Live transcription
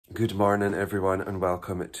Good morning everyone and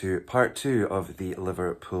welcome to part 2 of the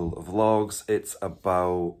Liverpool vlogs. It's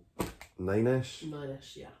about 9ish?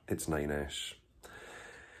 9ish, yeah. It's 9ish.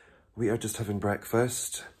 We are just having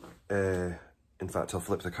breakfast. In fact, I'll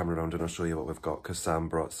flip the camera around and I'll show you what we've got because Sam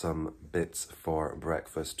brought some bits for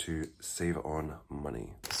breakfast to save on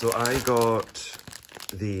money. So I got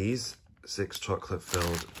these 6 chocolate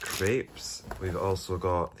filled crepes. We've also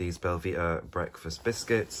got these Belvita breakfast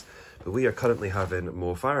biscuits. But we are currently having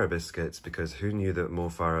Mo Farah biscuits because who knew that Mo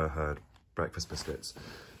Farah had breakfast biscuits?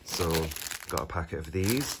 So got a packet of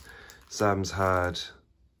these. Sam's had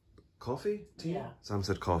coffee? Tea? Yeah. Sam's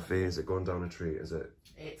had coffee. Is it going down a treat? Is it?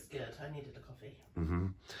 It's good. I needed a coffee.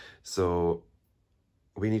 So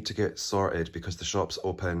we need to get sorted because the shop's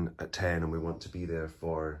open at 10 and we want to be there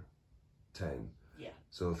for 10. Yeah.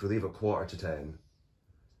 So if we leave at 9:45,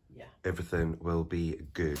 yeah, everything will be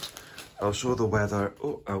good. I'll show the weather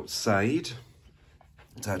outside.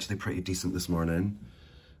 It's actually pretty decent this morning.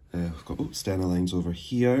 We've got Stena lines over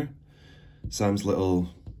here. Sam's little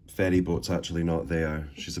ferry boat's actually not there.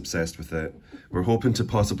 She's obsessed with it. We're hoping to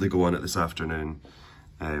possibly go on it this afternoon.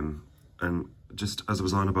 And just as I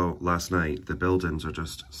was on about last night, the buildings are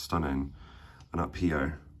just stunning. And up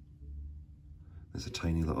here, there's a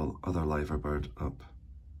tiny little other liverbird up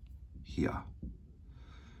here.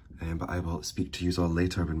 But I will speak to you all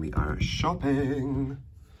later when we are shopping.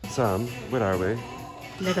 Sam, where are we?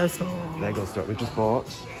 Lego store. Lego store. We just bought.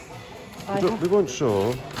 We won't show.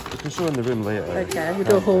 We can show in the room later. Okay, we'll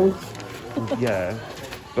do a haul. Yeah,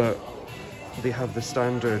 but they have the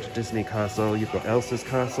standard Disney castle. You've got Elsa's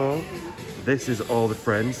castle. This is all the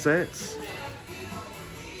Friends sets.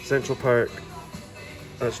 Central Park,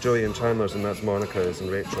 that's Joey and Chandler's and that's Monica's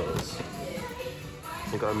and Rachel's.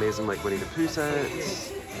 You've got amazing like Winnie the Pooh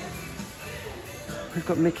sets. We've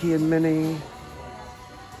got Mickey and Minnie,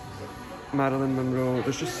 Marilyn Monroe.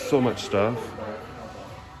 There's just so much stuff.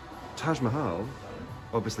 Taj Mahal,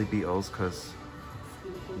 obviously Beatles because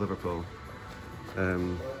Liverpool.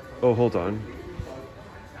 Oh, hold on.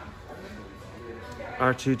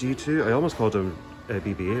 R2-D2. I almost called him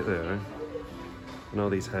BB-8 there. And all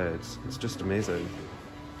these heads. It's just amazing.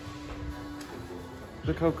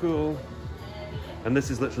 Look how cool. And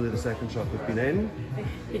this is literally the second shop we've been in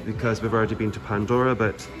because we've already been to Pandora,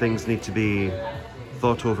 but things need to be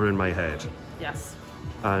thought over in my head. Yes.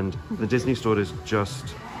 And the Disney store is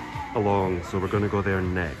just along, so we're going to go there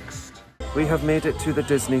next. We have made it to the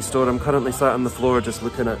Disney store. I'm currently sat on the floor just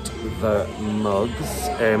looking at the mugs.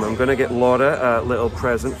 I'm going to get Laura a little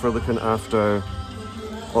present for looking after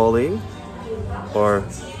Ollie, or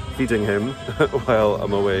feeding him while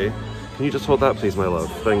I'm away. Can you just hold that please, my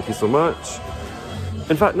love? Thank you so much.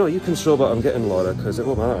 In fact, no, you can show what I'm getting, Laura, because it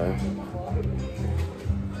won't matter.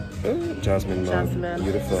 Oh, Jasmine.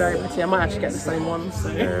 Beautiful. Very pretty. I might actually get the same one. So.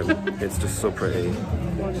 It's just so pretty.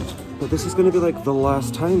 But this is going to be like the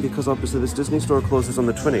last time because obviously this Disney store closes on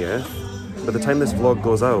the 20th. By the time this vlog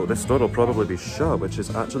goes out, this store will probably be shut, which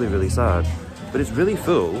is actually really sad. But it's really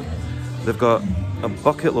full. They've got a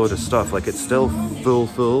bucket load of stuff, like it's still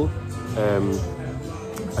full.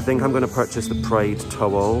 I think I'm going to purchase the Pride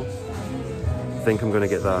towel. I think I'm going to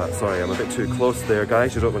get that. Sorry, I'm a bit too close there,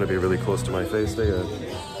 guys. You don't want to be really close to my face, do you?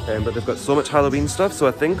 But they've got so much Halloween stuff, so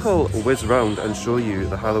I think I'll whiz round and show you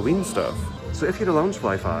the Halloween stuff. So if you're a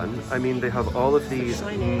Loungefly fan, I mean, they have all of these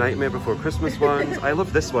Nightmare Before Christmas ones. I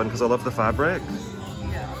love this one because I love the fabric.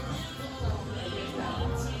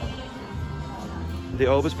 They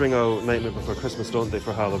always bring out Nightmare Before Christmas, don't they,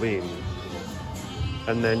 for Halloween?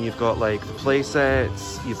 And then you've got like the play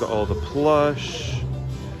sets, you've got all the plush.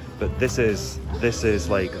 But this is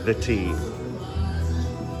like the tea.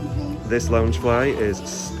 This Loungefly is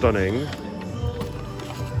stunning.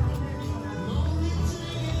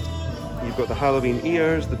 You've got the Halloween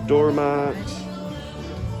ears, the doormat.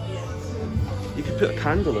 You could put a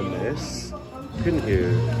candle in this, couldn't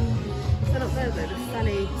you? They're not there though, the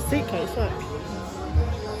Sally suitcase,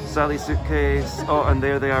 look. Sally suitcase. Oh, and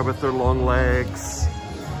there they are with their long legs.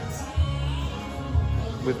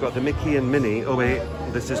 We've got the Mickey and Minnie. Oh wait,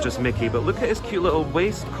 this is just Mickey, but look at his cute little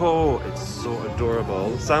waistcoat. It's so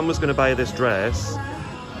adorable. Sam was going to buy this dress.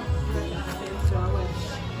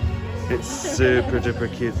 It's super duper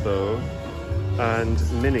cute though. And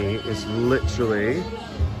Minnie is literally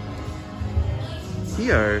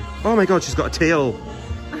here. Oh my god, she's got a tail.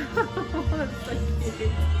 That's so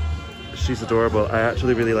cute. She's adorable. I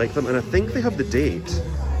actually really like them and I think they have the date.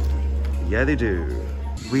 Yeah, they do.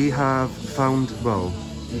 We have found, well,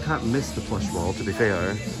 you can't miss the plush wall to be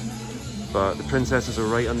fair, but the princesses are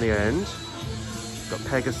right on the end. You've got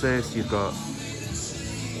Pegasus, you've got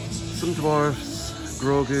some dwarfs,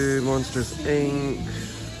 Grogu, Monsters Inc.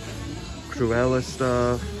 Cruella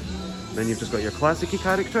stuff. Then you've just got your classic-y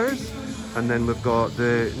characters. And then we've got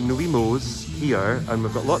the Nuimos here, and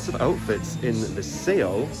we've got lots of outfits in the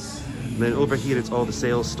sale. And then over here it's all the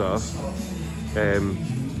sale stuff.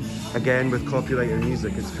 Again, with copyrighted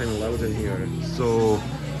music, it's kind of loud in here. So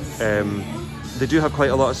they do have quite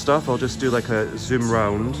a lot of stuff. I'll just do like a zoom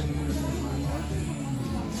round.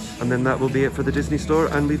 And then that will be it for the Disney store,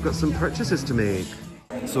 and we've got some purchases to make.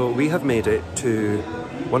 So we have made it to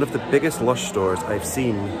one of the biggest Lush stores I've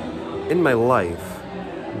seen in my life.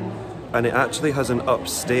 And it actually has an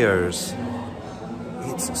upstairs.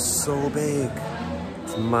 It's so big.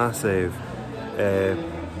 It's massive.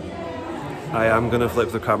 I am gonna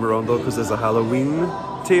flip the camera on though, because there's a Halloween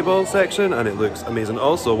table section and it looks amazing.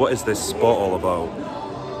 Also, what is this spot all about?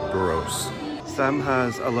 Gross. Sam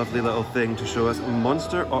has a lovely little thing to show us.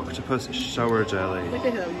 Monster Octopus Shower Jelly. Look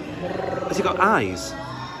at him. Has he got eyes?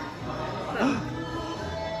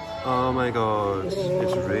 Oh my gosh,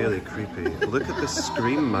 it's really creepy. Look at the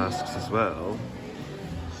Scream masks as well.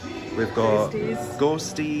 We've got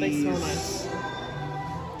ghosties. They smell nice.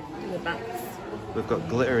 And the bats. We've got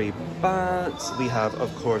glittery bats. We have,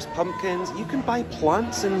 of course, pumpkins. You can buy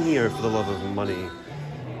plants in here for the love of money.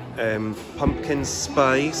 Pumpkin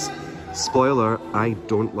spice. Spoiler, I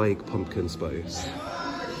don't like pumpkin spice.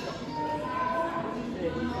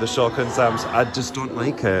 The shock on Sam's, I just don't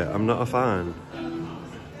like it. I'm not a fan.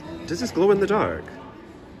 Does this glow in the dark?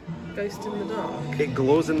 Ghost in the dark. It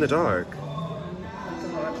glows in the dark.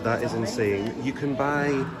 God, That is insane. You can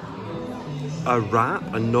buy a wrap,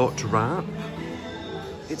 a knot wrap.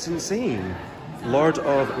 It's insane. Lord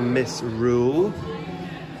of Misrule.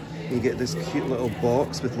 You get this cute little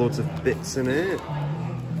box with loads of bits in it.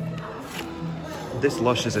 This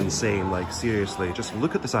Lush is insane, like seriously. Just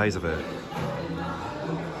look at the size of it.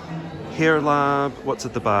 Hair Lab, what's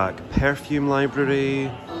at the back? Perfume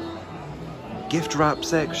library. Gift wrap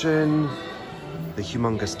section, the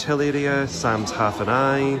humongous till area, Sam's half an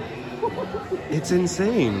eye. It's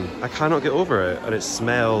insane. I cannot get over it, and it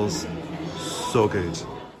smells so good.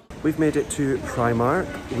 We've made it to Primark.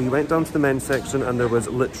 We went down to the men's section and there was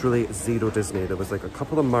literally zero Disney. There was like a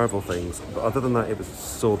couple of Marvel things, but other than that it was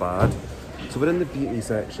so bad. So we're in the beauty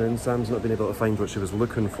section. Sam's not been able to find what she was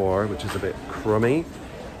looking for, which is a bit crummy.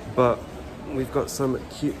 But we've got some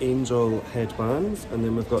cute angel headbands, and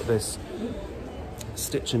then we've got this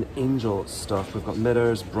Stitch and Angel stuff. We've got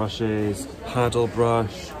mirrors, brushes, paddle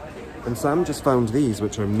brush, and Sam just found these,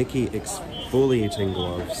 which are Mickey exfoliating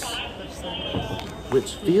gloves,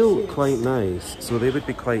 which feel quite nice, so they would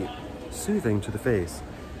be quite soothing to the face.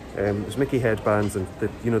 There's Mickey headbands and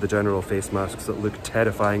the general face masks that look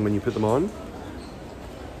terrifying when you put them on.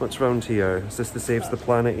 What's around here? Is this the Saves the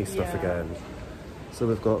Planet-y stuff again? So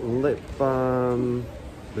we've got lip balm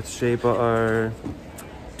with shea butter.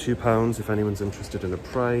 £2 if anyone's interested in a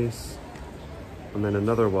price, and then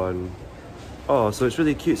another one. Oh, so it's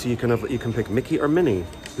really cute. So you can pick Mickey or Minnie,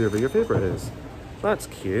 whoever your favorite is. That's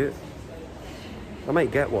cute. I might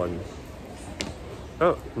get one.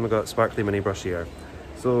 Oh, and we got sparkly mini brush here.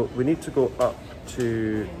 So we need to go up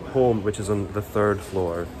to home, which is on the 3rd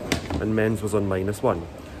floor, and men's was on -1.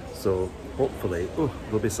 So hopefully,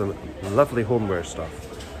 there'll be some lovely homeware stuff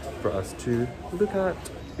for us to look at.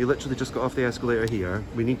 We literally just got off the escalator here.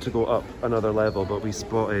 We need to go up another level, but we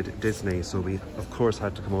spotted Disney, so we of course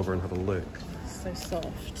had to come over and have a look. So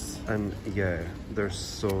soft. Yeah, they're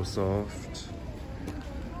so soft.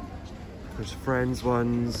 There's Friends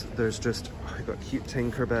ones. There's just, I got cute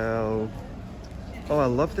Tinkerbell. Oh, I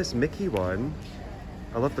love this Mickey one.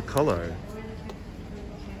 I love the colour.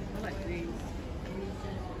 I like these.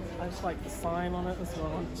 I just like the sign on it as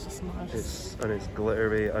well. It's just nice. It's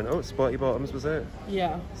glittery, and oh, Spotty Bottoms was it?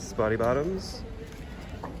 Yeah. Spotty Bottoms.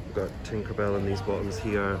 We've got Tinkerbell in these bottoms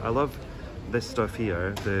here. I love this stuff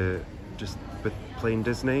here, just with plain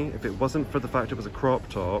Disney. If it wasn't for the fact it was a crop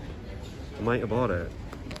top, I might have bought it.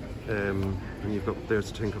 And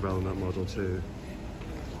there's Tinkerbell in that model too.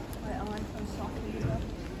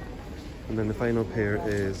 And then the final pair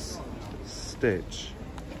is Stitch.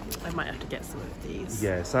 I might have to get some of these.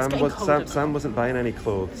 Yeah, Sam wasn't buying any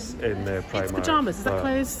clothes in the Primark. It's pajamas, is that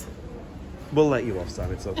clothes? We'll let you off,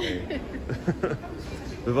 Sam, it's okay.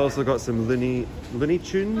 We've also got some Looney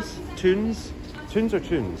Tunes? Tunes? Tunes or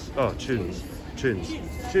tunes? Oh, tunes.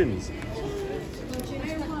 Tunes.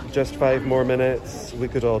 Just 5 more minutes. We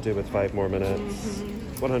could all do with 5 more minutes.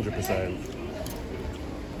 100%.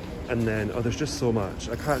 And then, oh, there's just so much.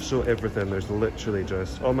 I can't show everything. There's literally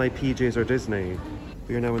just, all my PJs are Disney.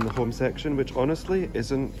 We are now in the home section, which honestly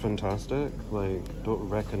isn't fantastic. Like, don't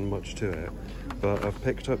reckon much to it. But I've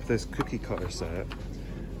picked up this cookie cutter set.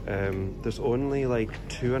 There's only like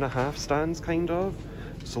 2.5 stands, kind of.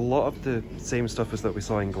 So a lot of the same stuff as that we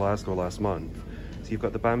saw in Glasgow last month. So you've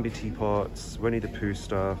got the Bambi teapots, Winnie the Pooh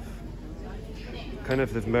stuff. Kind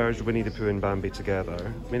of they've merged Winnie the Pooh and Bambi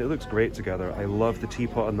together. I mean, it looks great together. I love the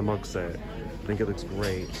teapot and the mug set. I think it looks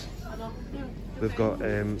great. We've got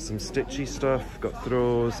some stitchy stuff, got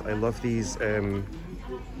throws. I love these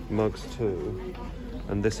mugs too.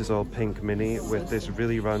 And this is all pink mini with this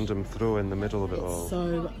really random throw in the middle of it all.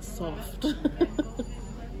 So soft.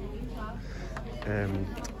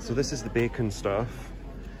 So this is the bacon stuff.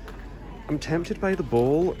 I'm tempted by the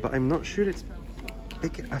bowl, but I'm not sure it's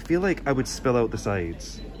big. I feel like I would spill out the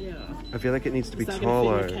sides. Yeah. I feel like it needs to be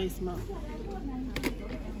taller.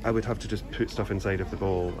 I would have to just put stuff inside of the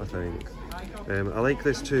bowl, I think. I like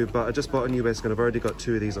this too, but I just bought a new whisk and I've already got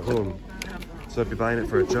 2 of these at home. So I'd be buying it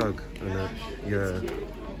for a jug. And yeah.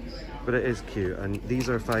 But it is cute. And these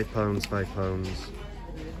are £5,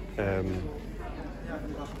 £5.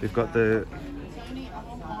 We've got the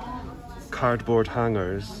cardboard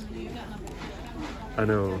hangers. I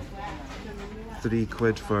know.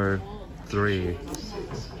 £3 for 3.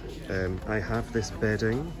 I have this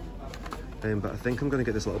bedding. But I think I'm going to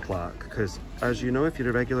get this little plaque because, as you know, if you're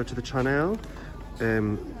a regular to the channel,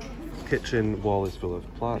 kitchen wall is full of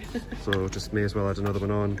plaques, so just may as well add another one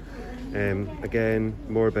on. Again,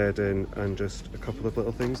 more bedding and just a couple of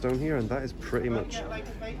little things down here, and that is pretty much.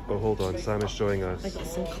 Oh, hold on, Sam is showing us. I got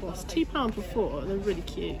some cloths, £2 for 4. They're really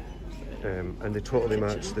cute. And they totally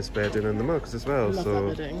match this bedding and the mugs as well. Love so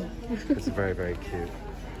that bedding. It's very, very cute.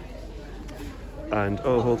 And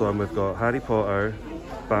oh, hold on, we've got Harry Potter,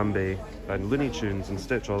 Bambi, and Looney Tunes and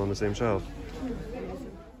Stitch all on the same shelf.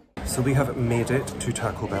 So we have made it to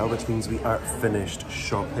Taco Bell, which means we are finished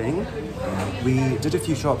shopping. We did a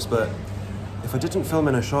few shops, but if I didn't film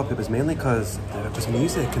in a shop, it was mainly because there was just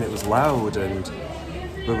music and it was loud, and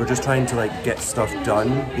we were just trying to like get stuff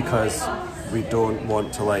done because we don't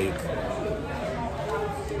want to like...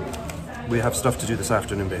 We have stuff to do this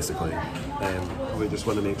afternoon basically. We just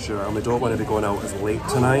want to make sure, and we don't want to be going out as late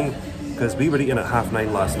tonight because we were eating at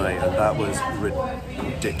 9:30 last night and that was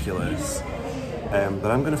ridiculous.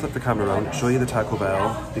 But I'm going to flip the camera around, show you the Taco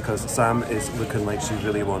Bell because Sam is looking like she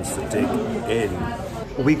really wants to dig in.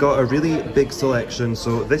 We got a really big selection,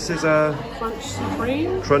 so this is a Crunch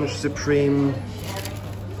Supreme. Crunch Supreme.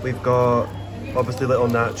 We've got obviously little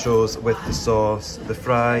nachos with the sauce. The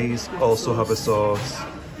fries also have a sauce.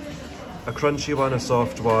 A crunchy one, a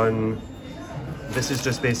soft one. This is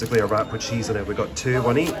just basically a wrap with cheese in it. We got 2,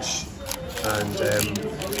 1 each. And a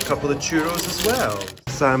couple of churros as well.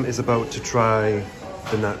 Sam is about to try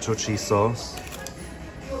the nacho cheese sauce.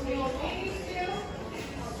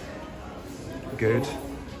 Good.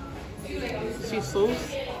 Cheese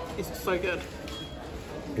sauce is so good.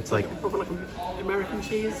 It's like proper like American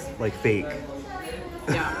cheese. Like fake.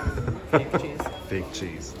 Yeah, fake cheese. Fake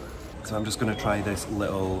cheese. So I'm just going to try this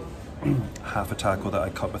little half a taco that I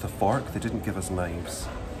cut with a fork. They didn't give us knives.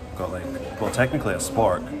 Got like, well, technically a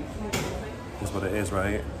spork is what it is,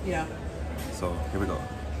 right? Yeah. So here we go.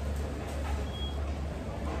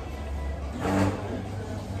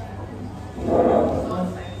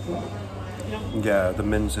 Yeah, the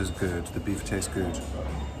mince is good. The beef tastes good.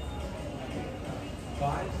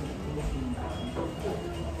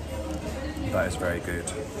 That is very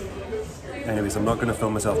good. Anyways, I'm not going to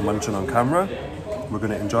film myself munching on camera. We're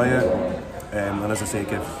going to enjoy it. And as I say,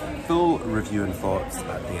 give full review and thoughts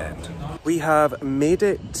at the end. We have made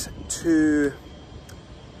it to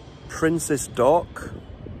Princess Dock.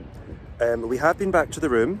 We have been back to the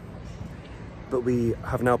room, but we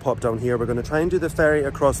have now popped down here. We're going to try and do the ferry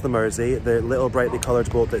across the Mersey, the little brightly coloured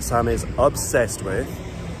boat that Sam is obsessed with.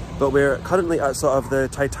 But we're currently at sort of the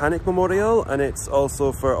Titanic Memorial, and it's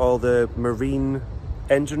also for all the marine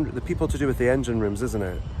engine, the people to do with the engine rooms, isn't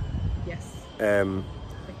it? Yes. The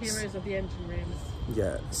heroes of the engine rooms.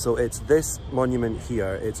 Yeah, so it's this monument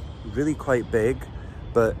here. It's really quite big,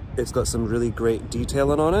 but it's got some really great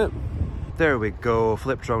detailing on it. There we go,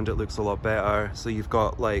 flipped around it looks a lot better. So you've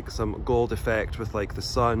got like some gold effect with like the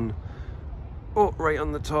sun. Oh, right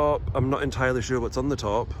on the top. I'm not entirely sure what's on the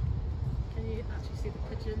top. Can you actually see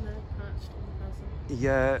the pigeon there perched on the person?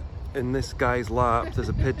 Yeah, in this guy's lap there's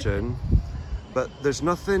a pigeon, but there's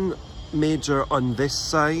nothing major on this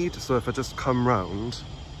side. So if I just come round,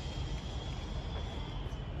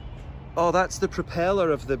 oh, that's the propeller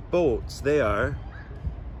of the boats there.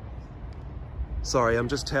 Sorry, I'm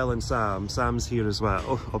just telling Sam. Sam's here as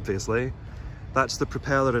well, obviously. That's the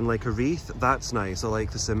propeller in like a wreath. That's nice. I like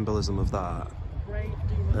the symbolism of that.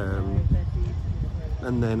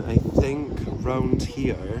 And then I think round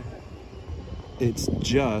here, it's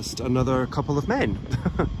just another couple of men,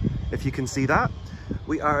 if you can see that.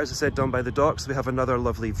 We are, as I said, down by the docks. We have another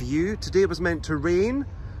lovely view. Today it was meant to rain,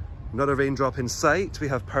 not a raindrop in sight. We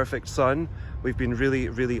have perfect sun. We've been really,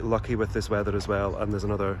 really lucky with this weather as well. And there's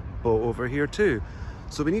another boat over here too.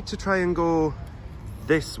 So we need to try and go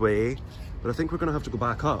this way, but I think we're gonna have to go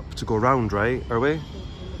back up to go round, right? Are we?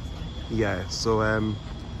 Yeah, so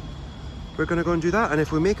we're gonna go and do that. And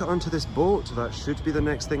if we make it onto this boat, that should be the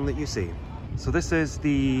next thing that you see. So this is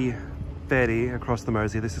the ferry across the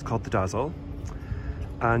Mersey. This is called the Dazzle.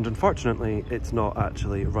 And unfortunately, it's not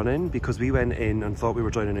actually running because we went in and thought we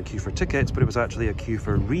were joining a queue for tickets, but it was actually a queue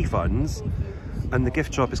for refunds. And the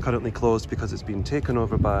gift shop is currently closed because it's been taken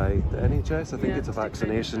over by the NHS. I think it's a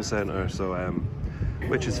vaccination centre, so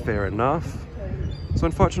which is fair enough. So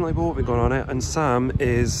unfortunately, we won't be going on it. And Sam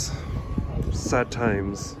is sad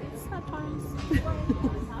times. Sad times.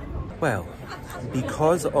 Well,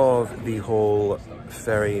 because of the whole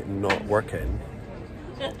ferry not working,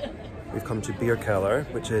 we've come to Beer Keller,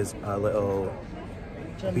 which is a little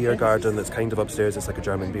beer garden that's kind of upstairs. It's like a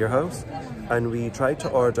German beer house. And we tried to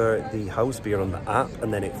order the house beer on the app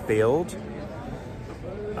and then it failed.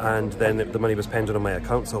 And then the money was pending on my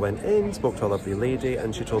account, so I went in, spoke to a lovely lady,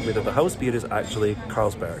 and she told me that the house beer is actually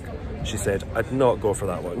Carlsberg. She said, I'd not go for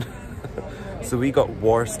that one. So we got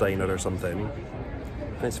Warsteiner or something,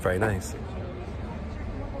 and it's very nice.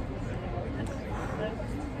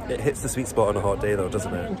 It hits the sweet spot on a hot day though,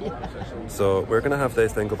 doesn't it? Yeah. So we're gonna have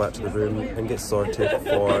this, then go back to the room and get sorted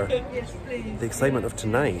for the excitement of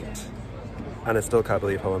tonight. And I still can't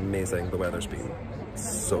believe how amazing the weather's been.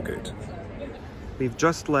 So good. We've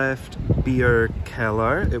just left Beer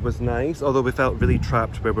Keller. It was nice, although we felt really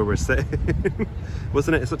trapped where we were sitting.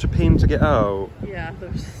 Wasn't it? It's such a pain to get out. Yeah, there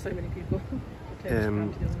was so many people.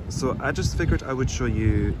 So I just figured I would show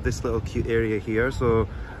you this little cute area here. So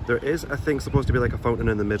there is, I think, supposed to be like a fountain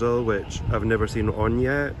in the middle, which I've never seen on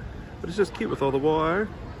yet, but it's just cute with all the water.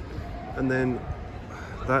 And then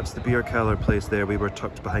that's the Beer Keller place there. We were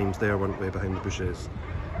tucked behind there, weren't we, behind the bushes.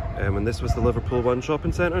 And this was the Liverpool One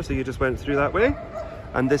shopping centre, so you just went through that way.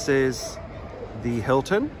 And this is the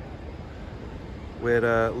Hilton, where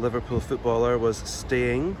a Liverpool footballer was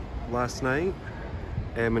staying last night.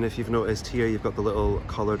 And if you've noticed here, you've got the little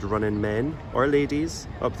coloured running men or ladies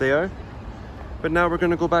up there. But now we're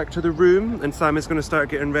going to go back to the room, and Sam is going to start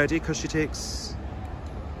getting ready because she takes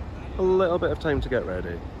a little bit of time to get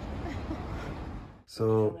ready.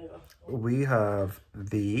 So we have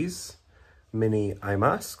these mini eye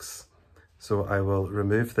masks. So I will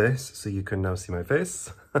remove this so you can now see my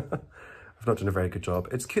face. I've not done a very good job.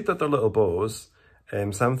 It's cute that they're little bows.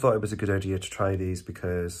 Sam thought it was a good idea to try these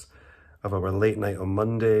because of our late night on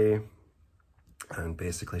Monday. And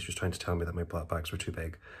basically she was trying to tell me that my black bags were too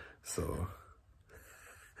big. So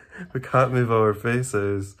we can't move our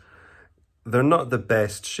faces. They're not the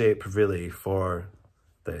best shape really for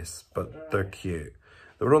this, but they're cute.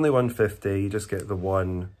 They were only $150. You just get the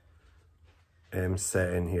one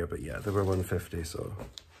set in here, but yeah, they were $150. So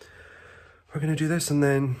we're gonna do this, and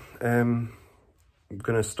then I'm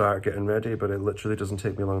gonna start getting ready, but it literally doesn't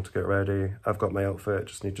take me long to get ready. I've got my outfit,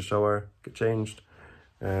 just need to shower, get changed,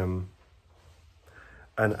 and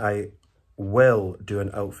I will do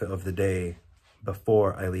an outfit of the day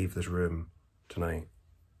before I leave this room tonight.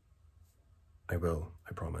 I will,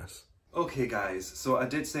 I promise. Okay guys, so I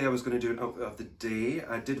did say I was going to do an outfit of the day.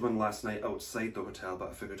 I did one last night outside the hotel, but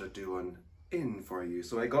I figured I'd do one in for you.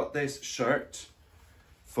 So I got this shirt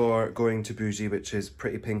for going to Bougie, which is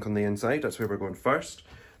pretty pink on the inside. That's where we're going first.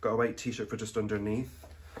 Got a white t-shirt for just underneath.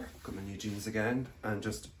 Got my new jeans again, and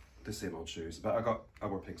just the same old shoes. But I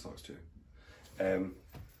wore pink socks too.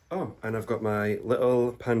 Oh, and I've got my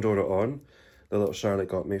little Pandora on. The little Charlotte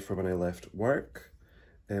got me for when I left work.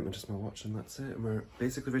 And just my watch, and that's it. And we're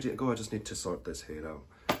basically ready to go. I just need to sort this hair out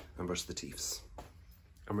and brush the teeths.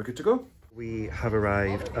 And we're good to go. We have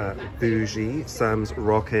arrived at Bougie. Sam's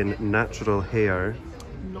rocking natural hair.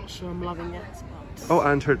 I'm not sure I'm loving it, but... Oh,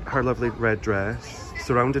 and her lovely red dress.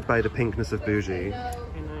 Surrounded by the pinkness of Bougie.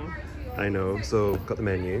 I know. So, got the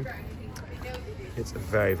menu. It's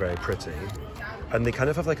very, very pretty. And they kind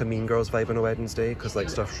of have like a Mean Girls vibe on a Wednesday, because like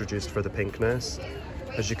stuff's reduced for the pinkness.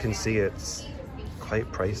 As you can see, it's quite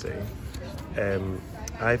pricey.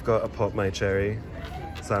 I've got a Pop My Cherry.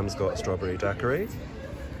 Sam's got a strawberry daiquiri.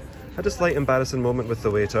 Had a slight embarrassing moment with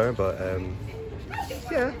the waiter, but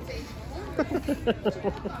yeah.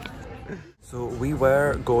 So we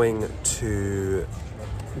were going to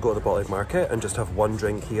go to the Bolted Market and just have one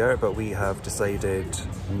drink here, but we have decided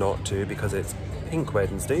not to because it's Pink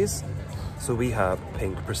Wednesdays. So we have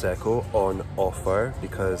pink Prosecco on offer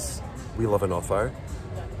because we love an offer.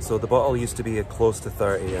 So the bottle used to be close to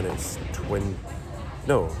 30 and it's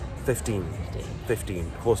 15,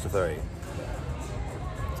 close to 30.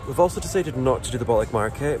 We've also decided not to do the Baltic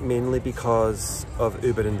Market, mainly because of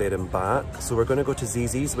Uber and there and back. So we're going to go to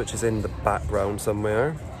Zizi's, which is in the background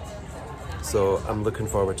somewhere. So I'm looking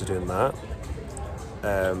forward to doing that.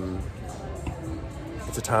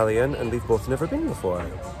 It's Italian and we've both never been before.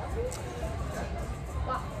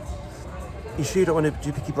 You sure you don't want to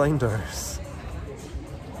do Peaky Blinders?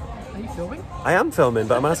 Are you filming? I am filming,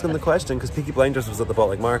 but I'm asking the question because Peaky Blinders was at the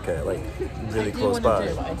Baltic Market, like really close by. I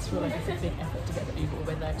do, but I just feel like it's a big effort to get the people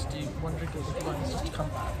when there to do 100 gig if ones just to come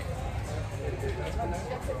back.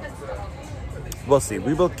 We'll see.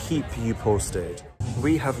 We will keep you posted.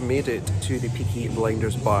 We have made it to the Peaky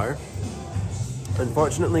Blinders bar.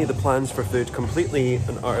 Unfortunately, the plans for food completely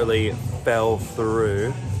and utterly fell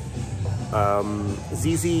through.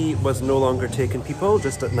 Zizi was no longer taking people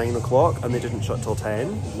just at 9 o'clock and they didn't shut till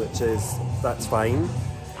 10, that's fine.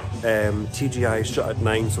 TGI shut at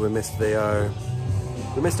 9, so we missed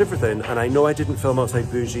everything. And I know I didn't film outside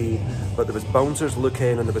Bougie, but there was bouncers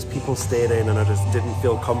looking and there was people staring and I just didn't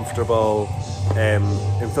feel comfortable in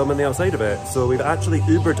filming the outside of it. So we've actually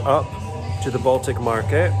Ubered up to the Baltic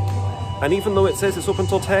Market. And even though it says it's open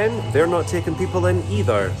till 10, they're not taking people in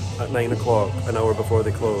either at 9 o'clock, an hour before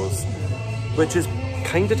they close. Which is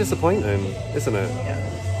kind of disappointing, isn't it? Yeah.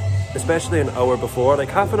 Especially an hour before. Like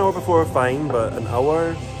half an hour before, fine, but an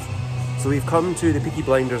hour. So we've come to the Peaky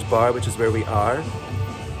Blinders bar, which is where we are.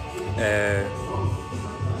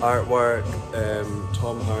 Artwork,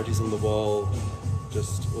 Tom Hardy's on the wall,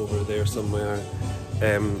 just over there somewhere.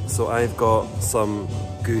 So I've got some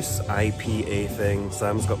Goose IPA thing.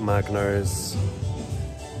 Sam's got Magners.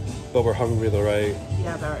 But we're hungry though, right?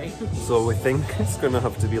 Yeah, very. So we think it's gonna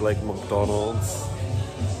have to be like McDonald's.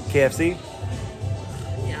 KFC?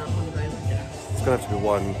 Yeah, one of those, I guess. It's gonna have to be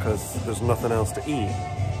one because there's nothing else to eat.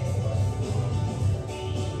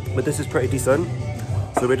 But this is pretty decent.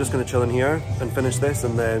 So we're just gonna chill in here and finish this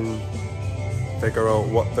and then figure out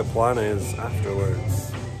what the plan is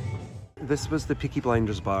afterwards. This was the Peaky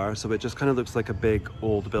Blinders bar, so it just kind of looks like a big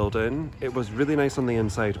old building. It was really nice on the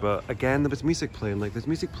inside, but again, there was music playing. Like, there's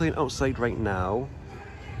music playing outside right now.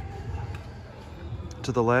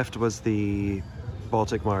 To the left was the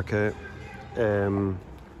Baltic Market, but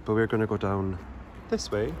we're gonna go down this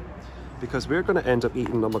way because we're gonna end up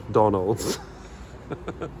eating at McDonald's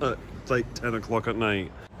at like 10 o'clock at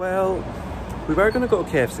night. Well, we were gonna go to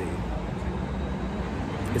KFC.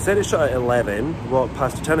 It said it shut at 11, well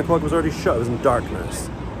past 10 o'clock it was already shut, it was in darkness.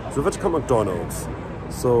 So we've had to come to McDonald's.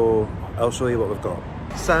 So I'll show you what we've got.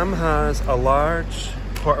 Sam has a large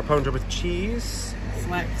quarter pounder with cheese,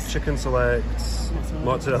 Selects. chicken selects,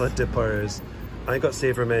 mozzarella dippers. I got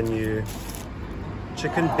savoury menu,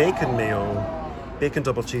 chicken bacon meal, bacon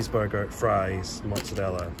double cheeseburger, fries,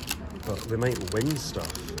 mozzarella. But we might win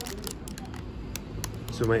stuff.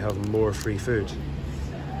 So we might have more free food,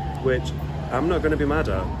 which I'm not going to be mad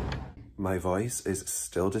at. My voice is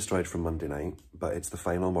still destroyed from Monday night, but it's the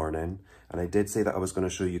final morning. And I did say that I was going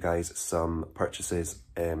to show you guys some purchases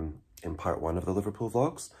in part 1 of the Liverpool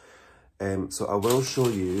vlogs. So I will show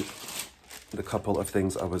you the couple of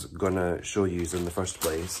things I was going to show you in the first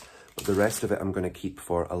place. But the rest of it I'm going to keep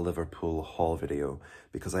for a Liverpool haul video.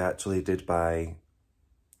 Because I actually did buy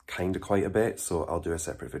kind of quite a bit. So I'll do a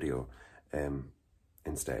separate video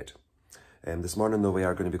instead. This morning though, we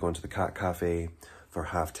are going to be going to the Cat Cafe for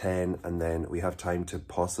 10:30, and then we have time to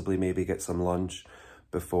possibly maybe get some lunch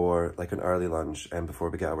before, like an early lunch, and before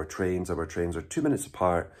we get our trains. Our trains are 2 minutes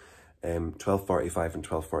apart, 12:45 and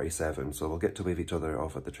 12:47, so we'll get to wave each other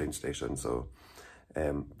off at the train station, so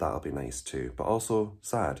that'll be nice too, but also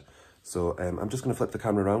sad. So I'm just going to flip the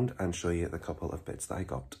camera around and show you the couple of bits that I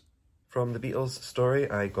got. From the Beatles story,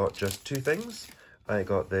 I got just 2 things. I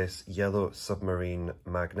got this yellow submarine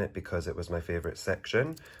magnet because it was my favourite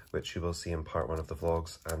section, which you will see in part 1 of the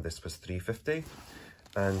vlogs, and this was £3.50.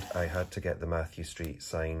 And I had to get the Matthew Street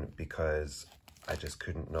sign because I just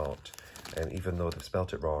couldn't not, even though they've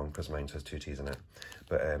spelt it wrong because mine has 2 T's in it.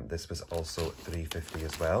 But this was also £3.50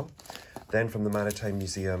 as well. Then from the Maritime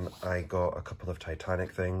Museum, I got a couple of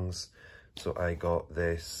Titanic things. So I got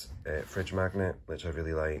this fridge magnet, which I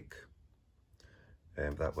really like.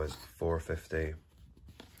 That was £4.50.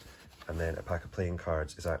 And then a pack of playing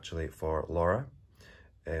cards is actually for Laura,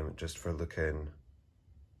 just for looking.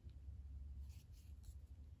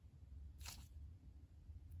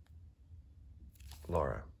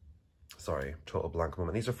 Laura. Sorry, total blank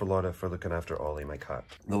moment. These are for Laura for looking after Ollie, my cat.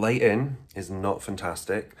 The lighting is not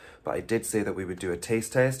fantastic, but I did say that we would do a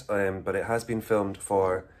taste test, but it has been filmed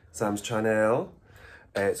for Sam's channel.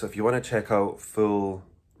 So if you want to check out full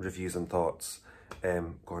reviews and thoughts,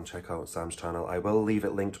 go and check out Sam's channel. I will leave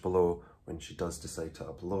it linked below when she does decide to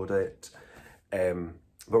upload it.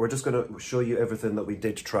 But we're just going to show you everything that we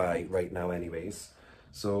did try right now anyways.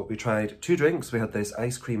 So we tried 2 drinks. We had this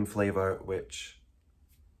ice cream flavour,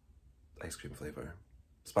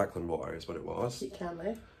 sparkling water is what it was. Sweet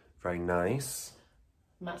candy. Very nice.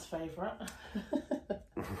 Matt's favourite.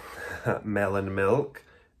 Melon milk.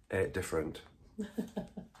 Different.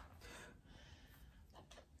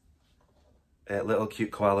 Little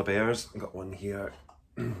cute koala bears. I've got one here.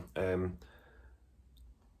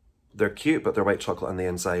 They're cute, but they're white chocolate on the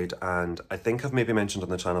inside, and I think I've maybe mentioned on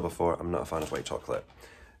the channel before, I'm not a fan of white chocolate.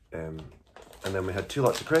 And then we had 2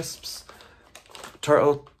 lots of crisps,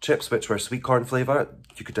 turtle chips, which were sweet corn flavour.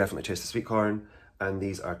 You could definitely taste the sweet corn. And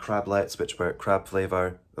these are crablets, which were crab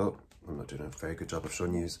flavour. Oh, I'm not doing a very good job of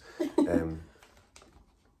showing yous.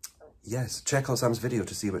 Yes, check out Sam's video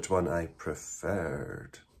to see which one I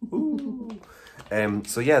preferred.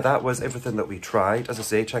 So yeah, that was everything that we tried. As I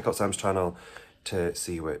say, check out Sam's channel to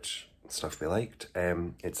see which stuff we liked.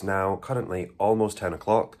 It's now currently almost 10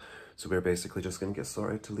 o'clock, so we're basically just going to get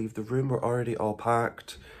sorted to leave the room. We're already all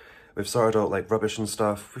packed. We've sorted out like rubbish and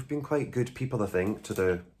stuff. We've been quite good people, I think, to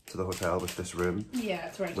the hotel with this room. Yeah,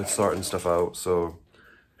 it's right. With sorting stuff out, so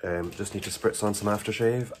just need to spritz on some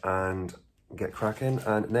aftershave and get cracking.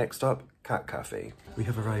 And next up, Cat Cafe. We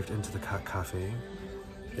have arrived into the Cat Cafe.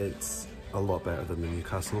 It's a lot better than the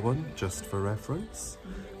Newcastle one, just for reference.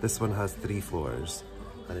 This one has 3 floors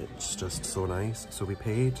and it's just so nice. So we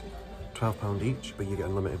paid £12 each, but you get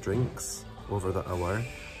unlimited drinks over the hour.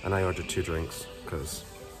 And I ordered 2 drinks because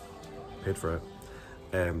I paid for it.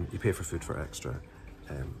 You pay for food for extra.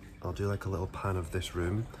 I'll do like a little pan of this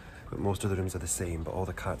room, but most of the rooms are the same, but all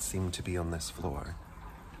the cats seem to be on this floor.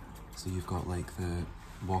 So you've got like the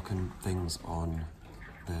walking things on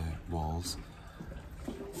the walls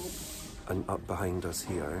and up behind us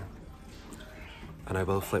here. And I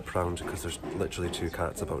will flip round because there's literally 2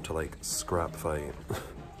 cats about to like scrap fight.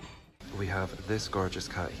 We have this gorgeous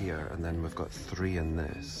cat here, and then we've got 3 in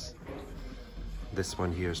this. This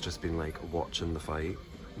one here has just been like watching the fight.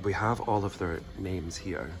 We have all of their names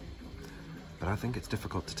here, but I think it's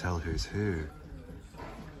difficult to tell who's who.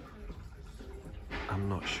 I'm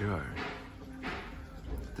not sure.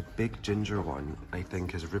 The big ginger one, I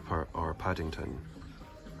think, is Rupert or Paddington.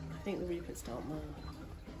 I think the Rupert's down there.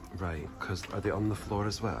 Right, because are they on the floor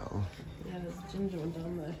as well? Yeah, there's a ginger one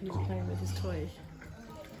down there who's playing with his toy.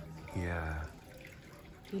 Yeah.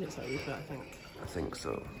 He looks like Rupert, I think. I think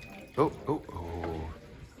so. Oh.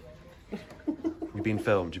 You've been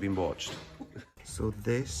filmed, you've been watched. So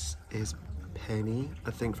this is Penny,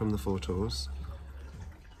 I think from the photos.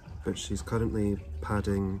 But she's currently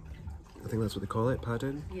padding, I think that's what they call it,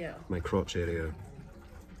 padding? Yeah. My crotch area.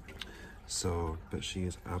 So, but she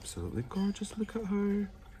is absolutely gorgeous, look at her.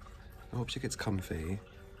 I hope she gets comfy.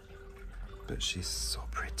 But she's so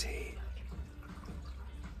pretty.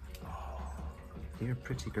 Oh, you're a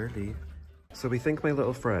pretty girly. So we think my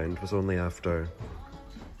little friend was only after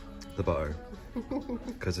the butter.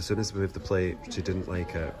 Because as soon as we moved the plate, she didn't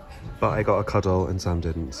like it. But I got a cuddle and Sam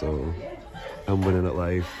didn't, so I'm winning at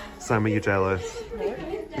life. Sam, are you jealous?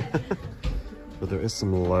 But there is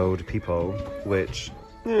some loud people, which...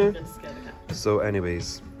 So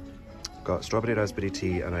anyways, got strawberry raspberry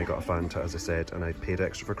tea and I got a Fanta, as I said, and I paid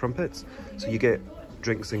extra for crumpets. So you get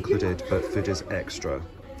drinks included, but food is extra.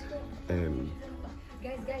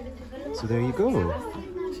 So there you go.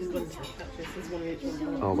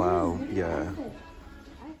 Oh wow, yeah.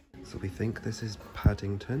 So we think this is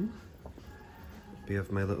Paddington. We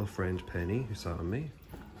have my little friend Penny, who sat on me.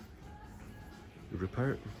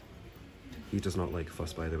 Rupert. He does not like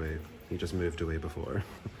fuss, by the way. He just moved away before.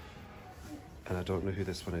 And I don't know who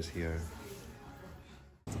this one is here.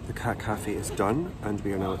 The Cat Cafe is done and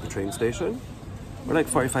we are now at the train station. We're like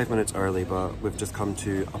 45 minutes early, but we've just come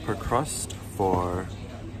to Upper Crust for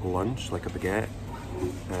lunch, like a baguette.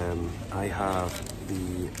 I have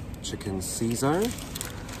the chicken Caesar.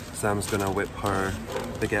 Sam's gonna whip her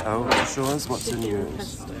baguette out to show us what's in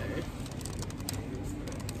yours.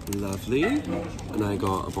 Lovely. And I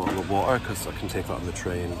got a bottle of water because I can take that on the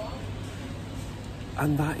train.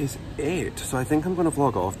 And that is it. So I think I'm going to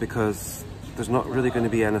vlog off because there's not really going to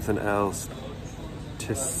be anything else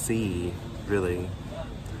to see, really.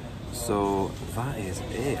 So that is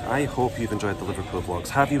it. I hope you've enjoyed the Liverpool vlogs.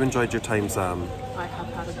 Have you enjoyed your time, Sam? I have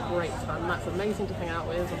had a great time. That's amazing to hang out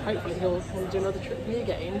with, and hopefully he'll want to do another trip with me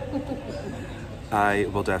again. I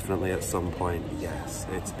will definitely at some point, yes.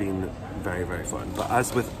 It's been very, very fun. But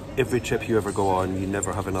as with every trip you ever go on, you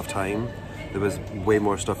never have enough time. There was way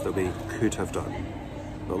more stuff that we could have done.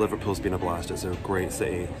 But Liverpool's been a blast. It's a great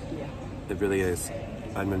city. Yeah. It really is.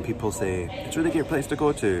 And when people say, it's a really great place to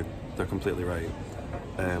go to, they're completely right.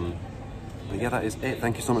 But yeah, that is it.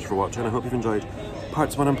 Thank you so much for watching. I hope you've enjoyed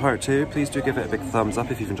parts 1 and part 2. Please do give it a big thumbs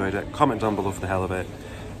up if you've enjoyed it. Comment down below for the hell of it.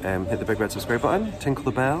 Hit the big red subscribe button, tinkle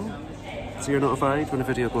the bell, so you're notified when a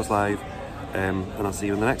video goes live. And I'll see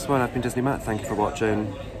you in the next one. I've been Disney Matt. Thank you for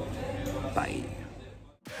watching. Bye.